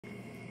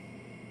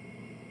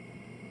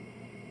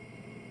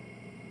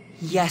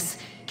Yes,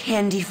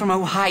 Candy from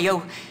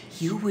Ohio,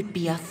 you would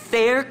be a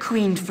fair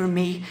queen for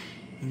me.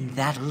 In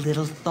that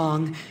little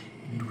thong,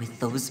 and with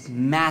those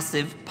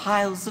massive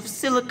piles of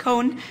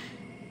silicone.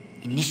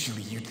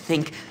 Initially you'd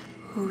think,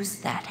 who's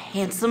that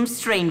handsome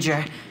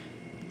stranger?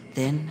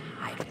 Then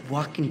I'd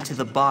walk into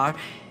the bar,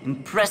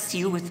 impress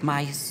you with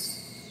my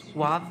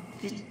suavity?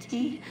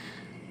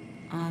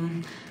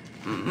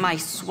 My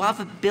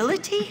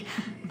suavability?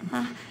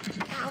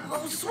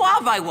 How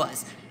suave I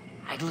was.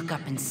 I'd look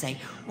up and say,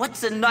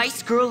 what's a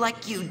nice girl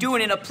like you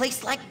doing in a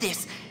place like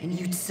this? And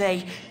you'd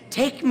say,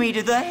 take me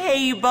to the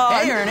hay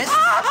barn. Hey, Ernest.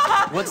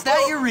 What's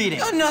that you're reading?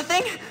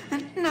 Nothing.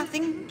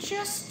 Nothing.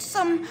 Just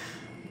some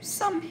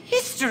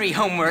history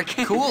homework.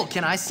 Cool.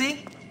 Can I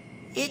see?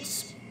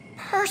 It's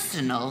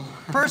personal.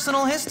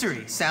 Personal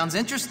history. Sounds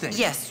interesting.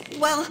 Yes.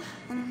 Well,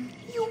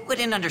 you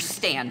wouldn't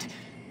understand.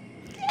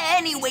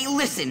 Anyway,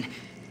 listen.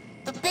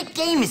 The big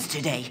game is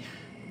today.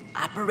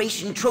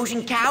 Operation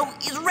Trojan Cow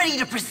is ready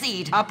to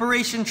proceed.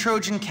 Operation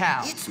Trojan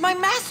Cow. It's my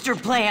master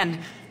plan.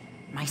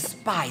 My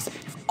spies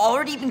have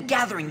already been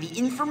gathering the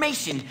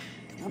information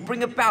that will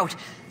bring about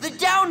the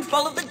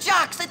downfall of the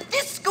jocks at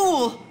this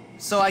school.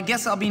 So I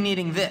guess I'll be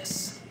needing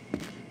this.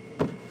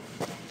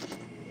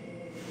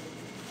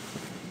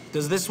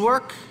 Does this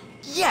work?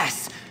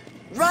 Yes.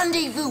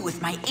 Rendezvous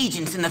with my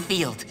agents in the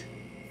field.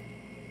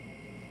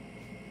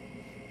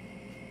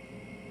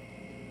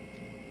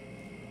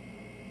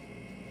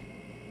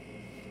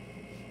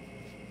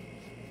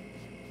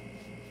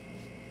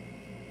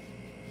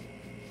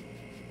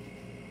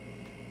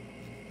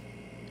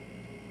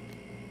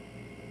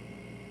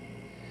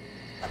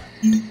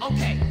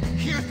 Okay,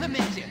 here's the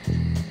mission.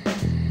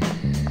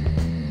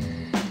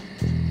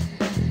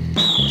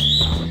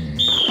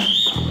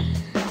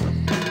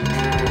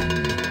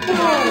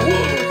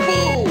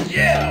 Bull!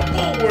 Yeah,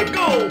 Bulwark,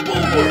 go,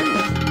 Bulwark!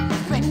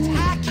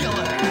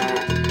 Spectacular!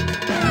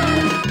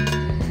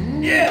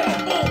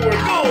 Yeah, Bulwark,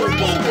 go,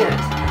 Bulwark!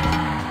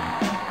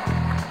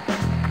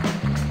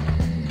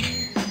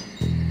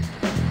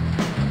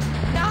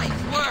 Nice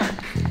work!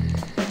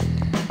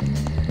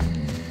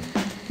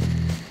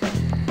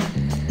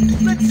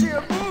 Let's see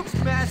your moves,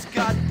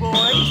 mascot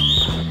boy!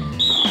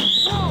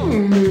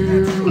 Whoa,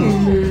 that's cool!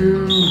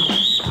 Bull!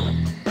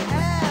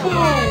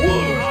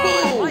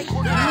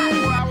 4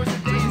 hours a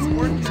day is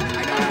worth it.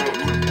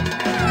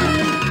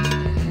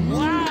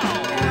 Wow!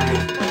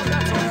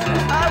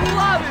 I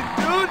love it,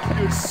 dude!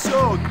 You're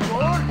so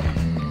dorky!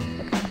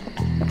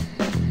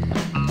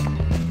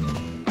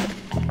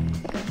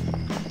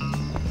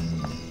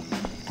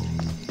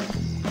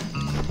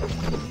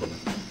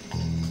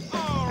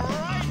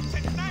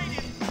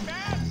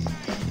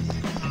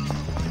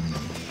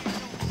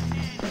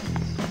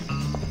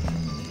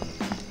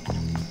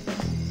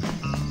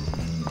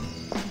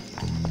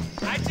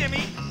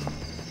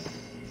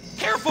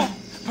 Careful!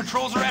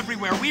 Patrols are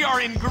everywhere. We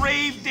are in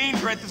grave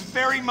danger at this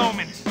very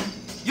moment.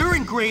 You're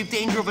in grave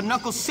danger of a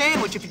knuckle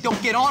sandwich if you don't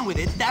get on with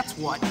it, that's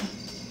what.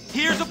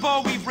 Here's a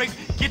ball we've rigged.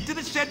 Get to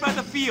the shed by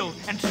the field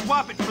and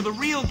swap it for the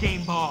real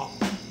game ball.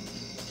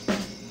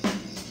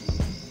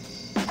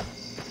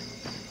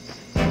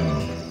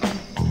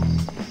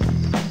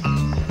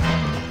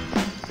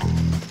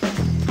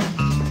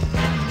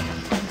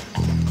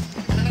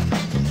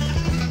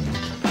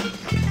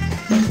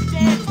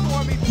 Dance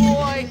for me,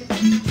 boy!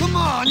 Come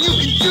on, you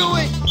can do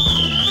it!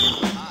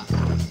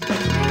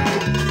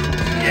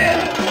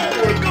 Yeah,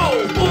 Bulwark, go,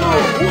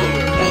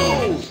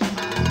 Bulls!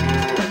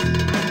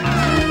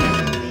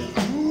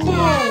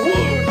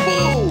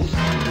 Bulls!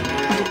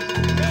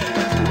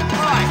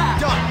 Alright,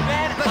 done.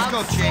 Let's go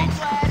change.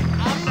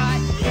 I'm not.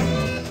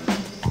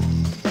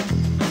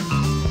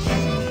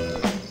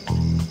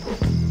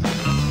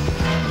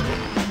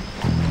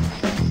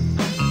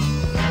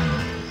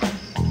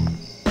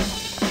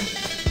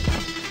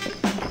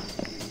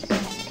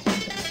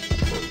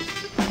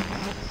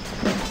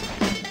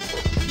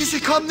 You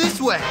should come this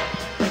way.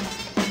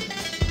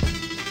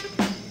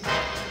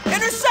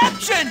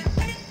 Interception!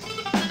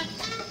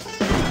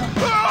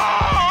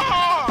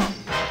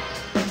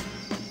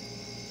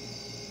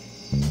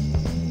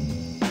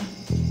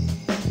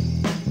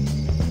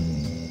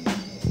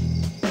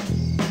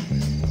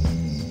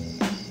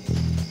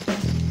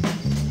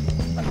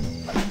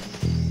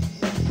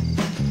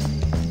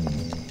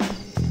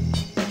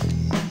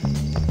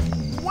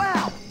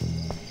 Wow!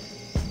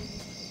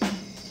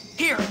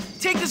 Here,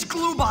 take this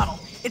glue bottle.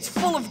 It's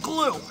full of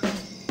glue.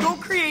 Go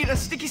create a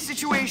sticky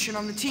situation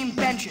on the team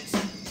benches.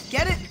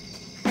 Get it?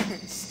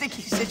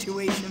 Sticky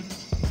situation.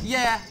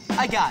 Yeah,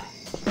 I got it.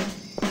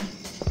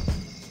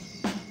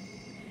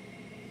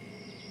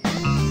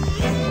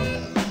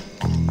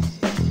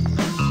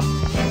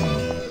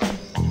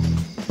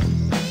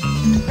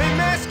 Hey,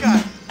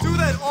 mascot, do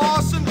that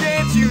awesome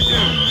dance you do.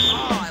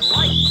 Oh, I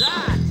like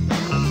that.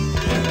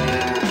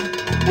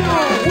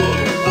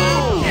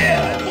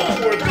 Yeah,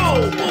 Bulwark, go,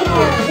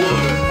 Bulwark!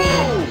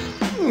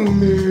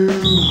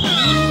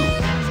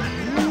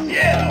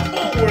 Yeah,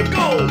 Bulwark,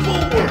 go,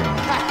 Bulwark!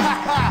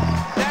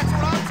 That's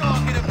what I'm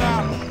talking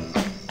about.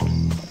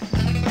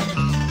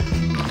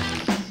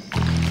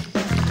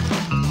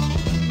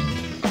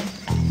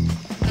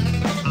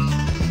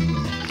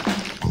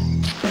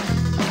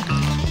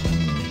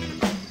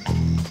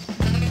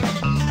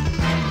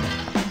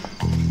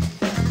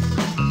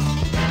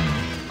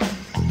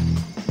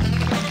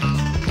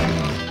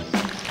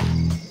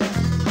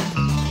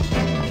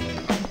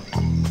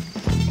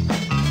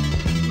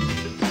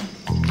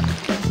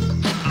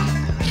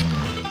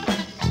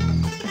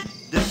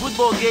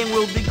 game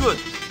will be good,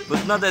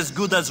 but not as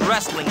good as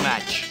wrestling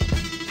match.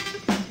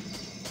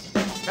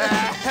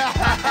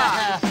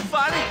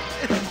 Funny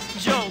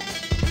joke.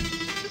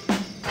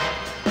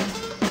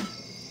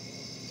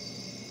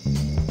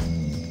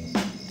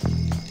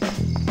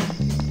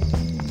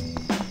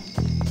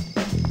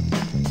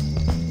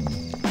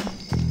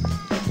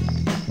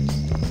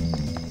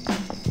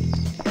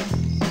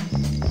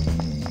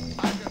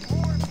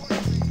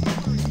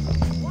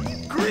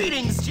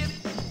 Greetings, Jim.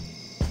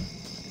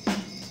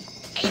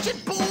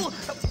 Agent Bull,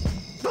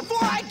 before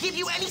I give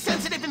you any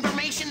sensitive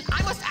information,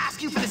 I must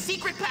ask you for the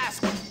secret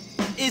password.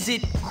 Is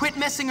it quit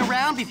messing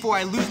around before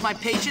I lose my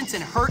patience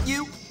and hurt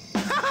you?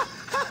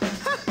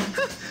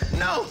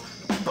 No,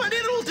 but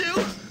it'll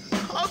do.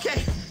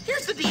 Okay,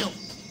 here's the deal.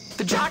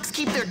 The jocks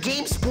keep their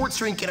game sports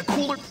drink in a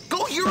cooler.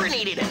 Go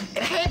urinate in it.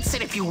 Enhance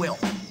it, if you will.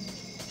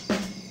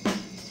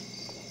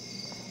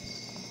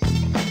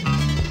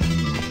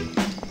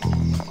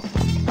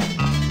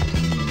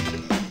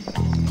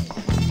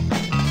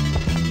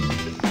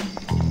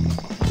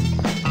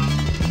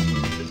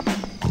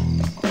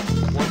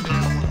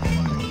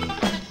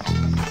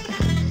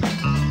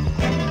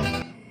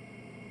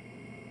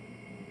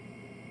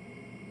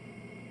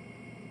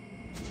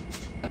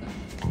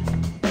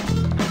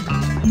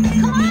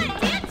 Come on,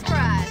 dance for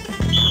us!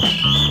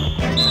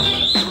 That's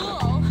pretty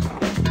cool.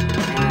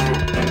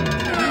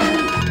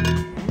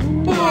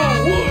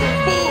 Forward,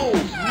 move!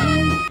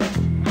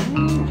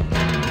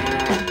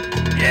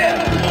 Yeah,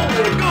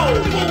 forward, go,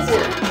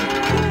 forward!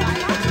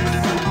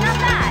 Not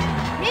bad.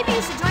 Maybe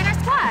you should join our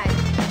squad.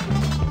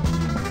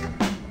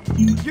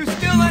 You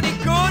still any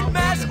good,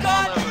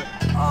 mascot?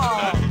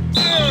 Oh,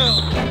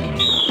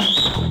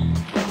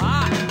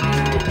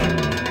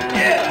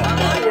 Yeah,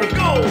 forward,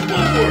 go,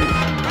 forward!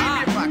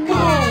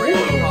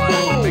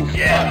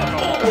 Yeah,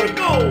 forward,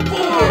 go,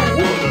 forward!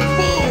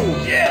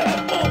 Move!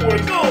 Yeah,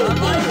 forward, go,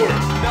 forward!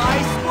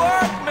 nice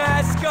work,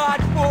 mascot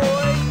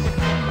boy!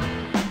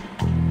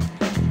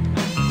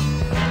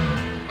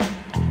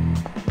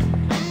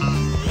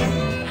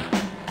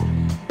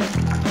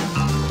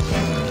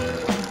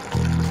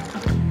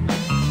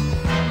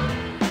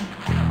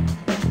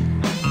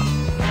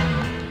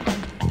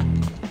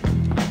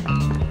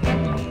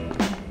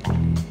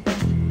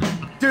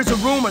 There's a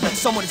rumor that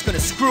someone is gonna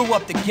screw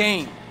up the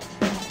game.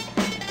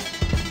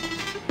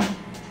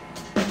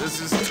 This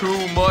is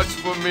too much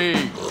for me.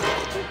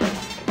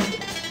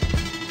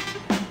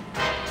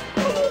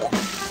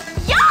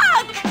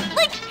 Yuck!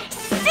 Like,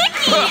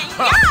 sicky!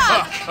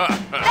 Yuck!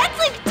 That's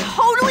like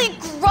totally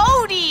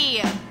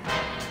grody!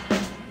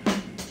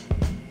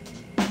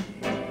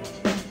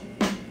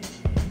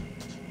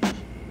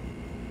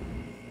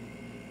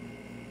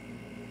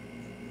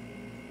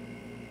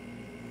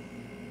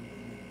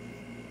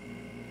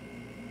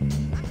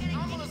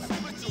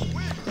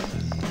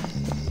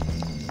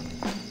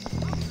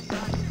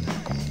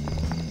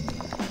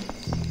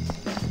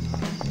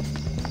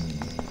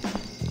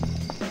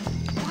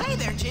 Hey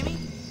there, Jimmy.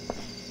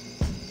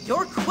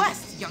 Your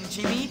quest, young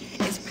Jimmy,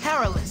 is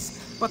perilous,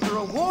 but the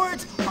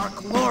rewards are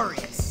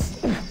glorious.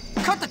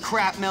 Cut the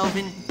crap,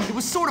 Melvin. It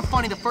was sort of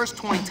funny the first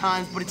 20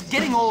 times, but it's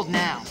getting old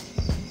now.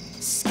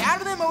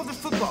 Scatter them over the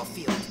football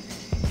field.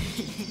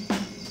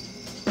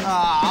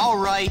 All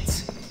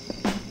right.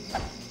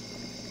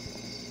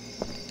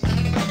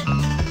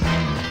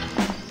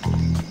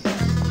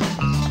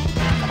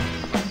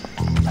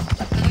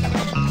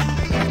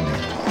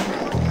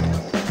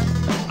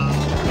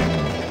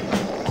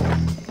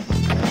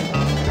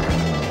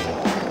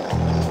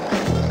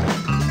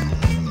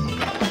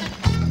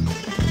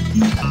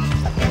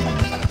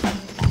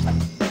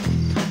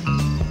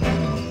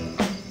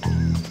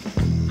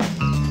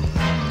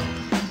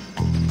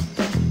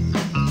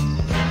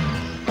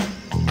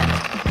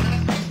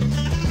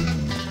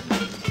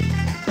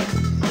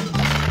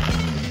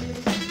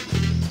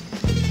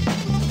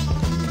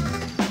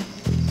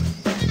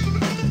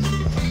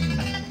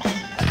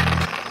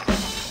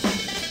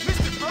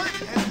 Mr. Burt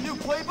has a new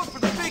playbook for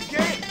the big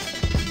game.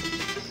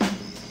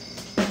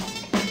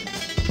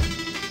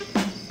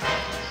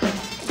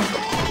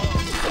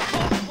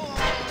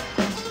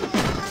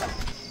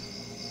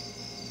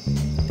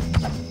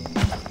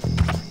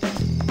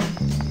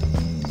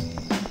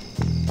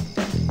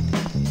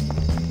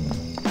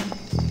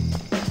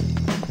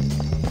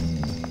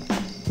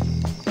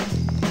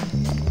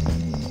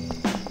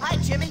 Hi,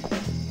 Jimmy.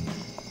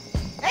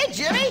 Hey,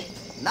 Jimmy.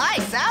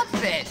 Nice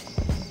outfit.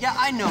 Yeah,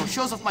 I know.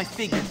 Shows off my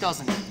figure,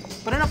 doesn't it?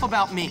 But enough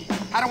about me.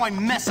 How do I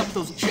mess up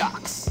those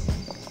jocks?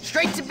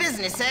 Straight to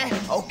business, eh?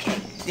 Okay.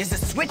 There's a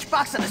switch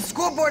box on the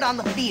scoreboard on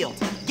the field.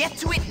 Get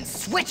to it and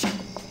switch it.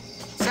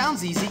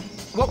 Sounds easy.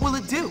 What will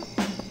it do?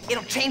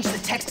 It'll change the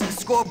text to the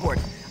scoreboard.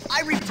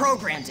 I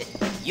reprogrammed it.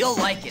 You'll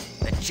like it.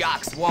 The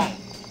jocks won't.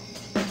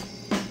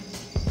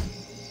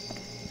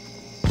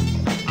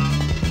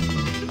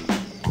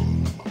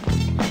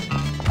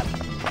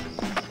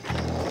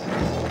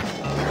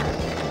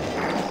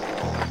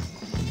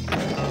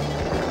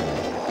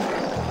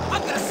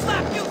 I'm gonna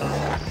slap you!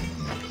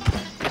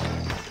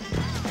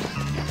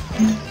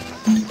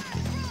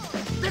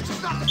 This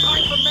is not the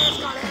time for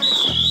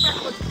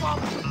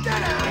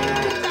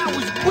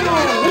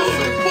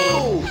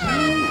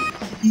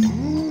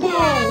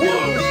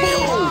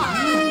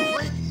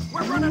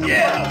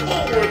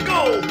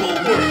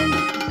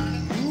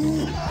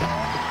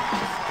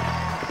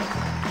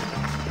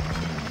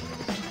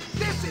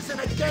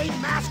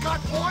game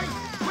mascot boy?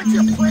 Quit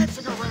your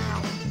prancing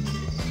around.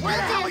 Where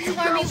the hell are you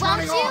girls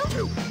running off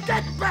to?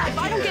 Get back If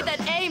I don't get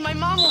that A, my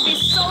mom will be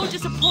so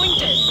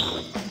disappointed.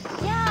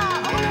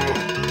 Yeah.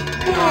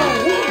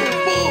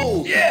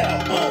 Boo!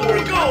 Yeah!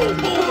 Forward, go!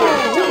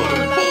 Forward!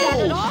 Not that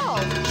at all.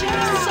 She's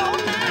so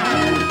mad.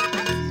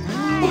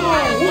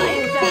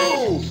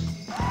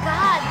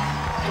 God,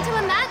 and to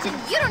imagine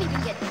you don't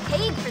even get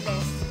paid for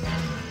this.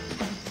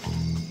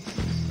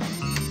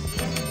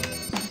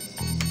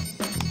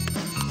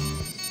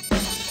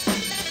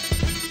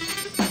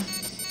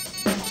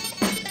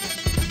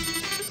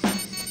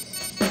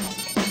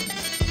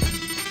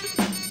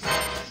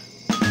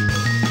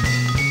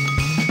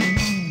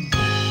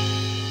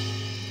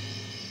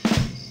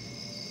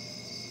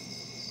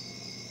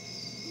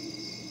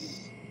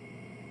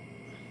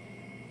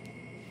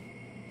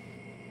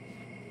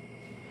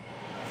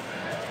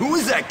 Who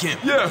is that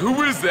gimp? Yeah,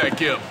 who is that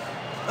gimp?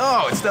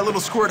 Oh, it's that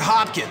little Squirt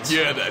Hopkins.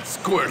 Yeah, that's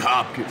Squirt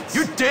Hopkins.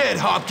 You're dead,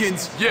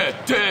 Hopkins. Yeah,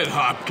 dead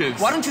Hopkins.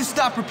 Why don't you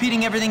stop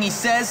repeating everything he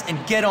says and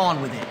get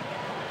on with it?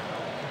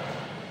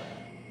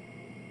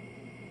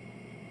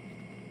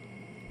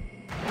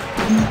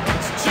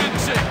 It's Chin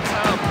Shake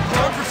time.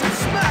 Time for some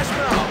Smash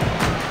Mouth.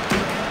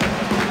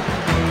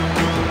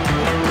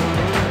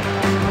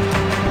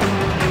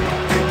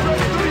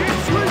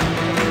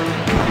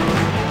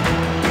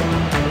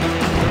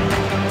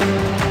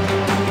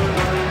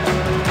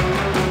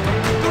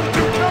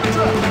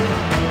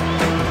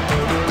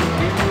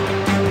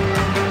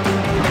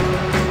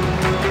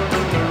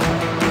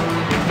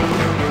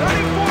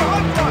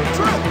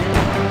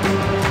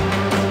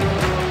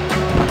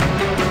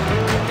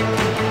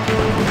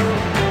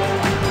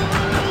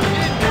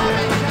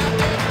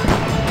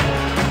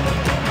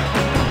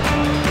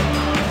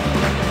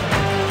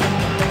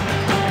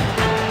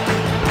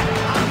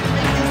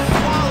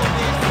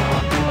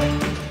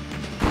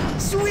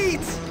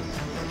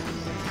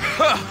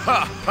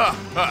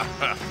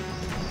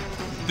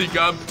 Think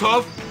I'm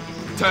tough?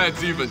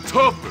 Tad's even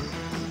tougher.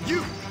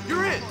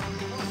 You're in.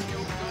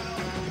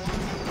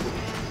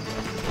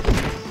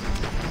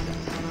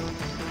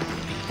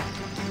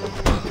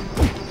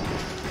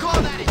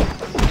 Call that in.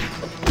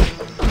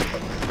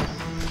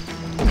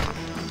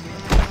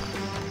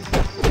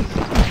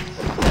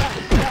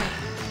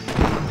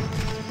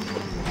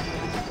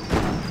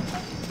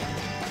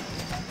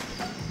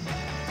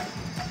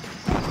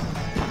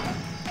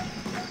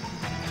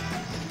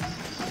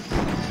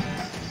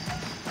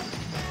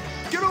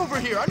 Get over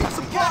here. I need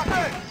some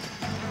blocking.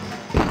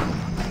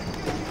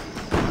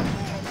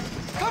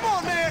 Come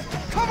on, man.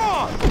 Come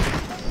on.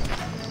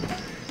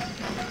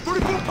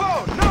 30-foot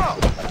power. Now.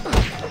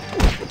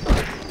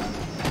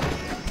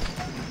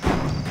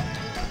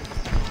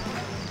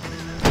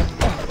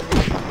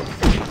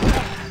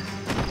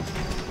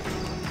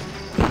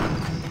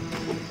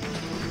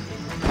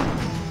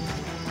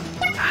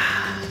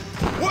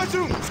 One,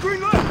 two.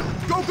 Screen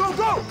left. Go, go,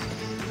 go.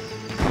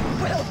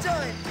 Well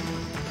done.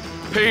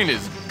 Pain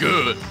is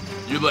good.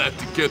 You'll have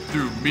to get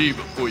through me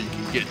before you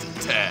can get to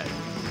Tad.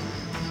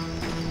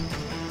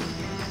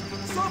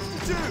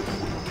 Substitute.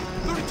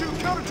 32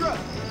 counter trap.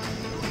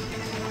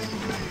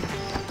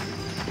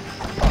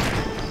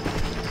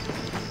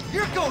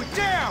 You're going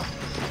down.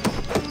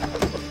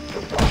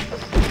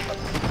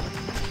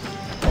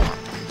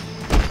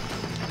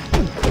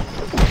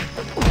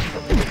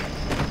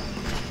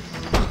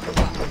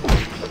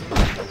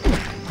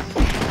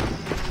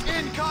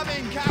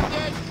 Incoming,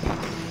 Captain.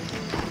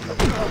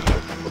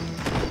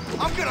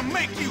 I'm gonna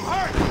make you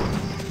hurt.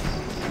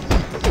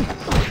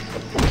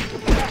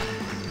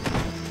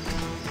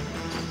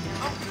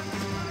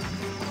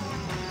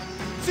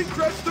 Seat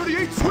crash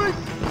 38 swing.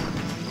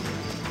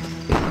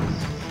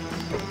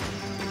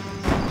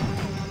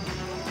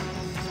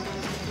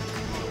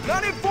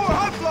 .94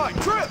 high fly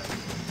trip.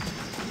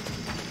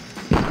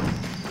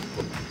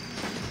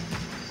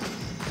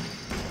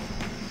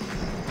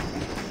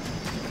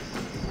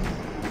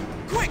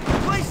 Quick,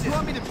 place it. You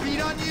want me to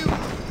beat on you?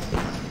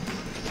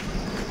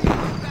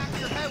 Back of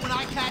your head when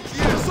I catch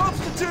you.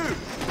 Substitute.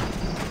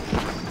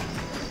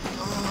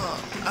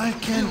 I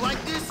can. You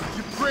like this,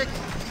 you prick?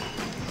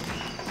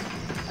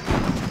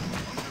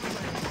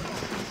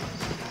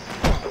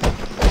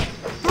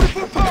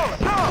 Power,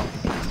 now!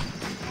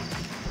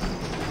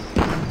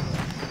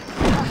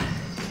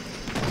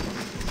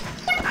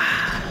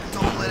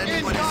 Don't let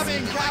anybody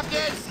incoming,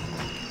 Captain!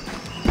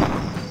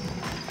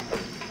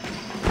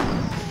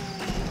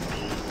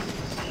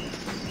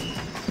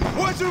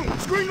 One, two,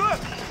 screen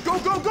left! Go,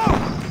 go, go!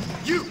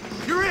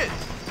 You're in!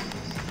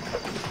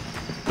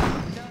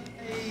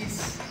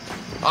 Nice.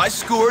 I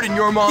scored in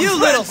your mom's You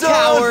little red zone.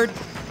 coward!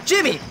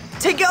 Jimmy,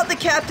 take out the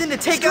captain to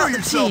take Screw out the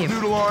yourself, team.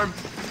 Noodle Arm.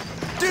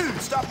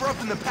 Dude, stop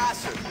roughing the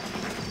passer.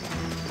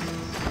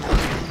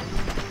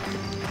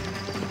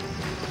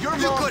 Your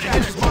mom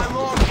catches my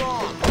long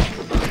bomb.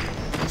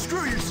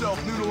 Screw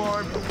yourself, Noodle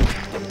Arm.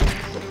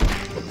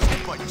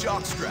 Take my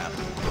jockstrap,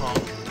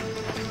 punk.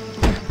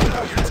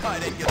 Your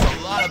tight end gets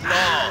a lot of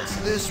balls.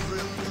 This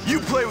really... You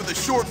play with a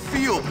short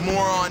field,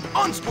 moron.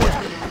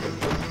 Unsportsmanlike.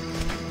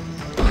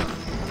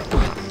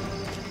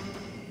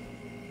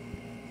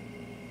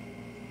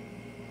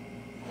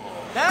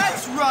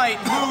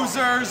 right,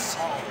 losers.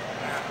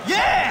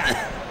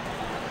 Yeah!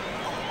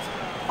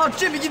 Oh,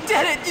 Jimmy, you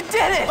did it! You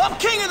did it! I'm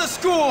king of the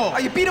school! Oh,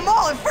 you beat them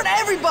all in front of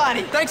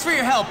everybody! Thanks for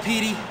your help,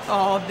 Petey.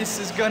 Oh, this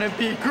is gonna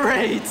be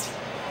great.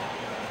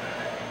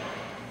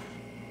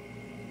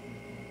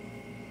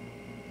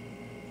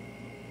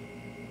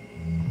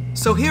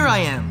 So here I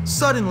am,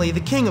 suddenly the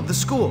king of the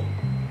school.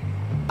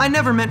 I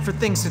never meant for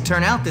things to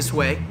turn out this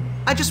way.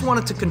 I just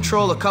wanted to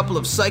control a couple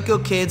of psycho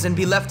kids and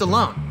be left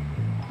alone.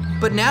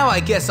 But now I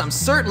guess I'm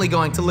certainly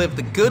going to live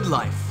the good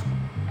life.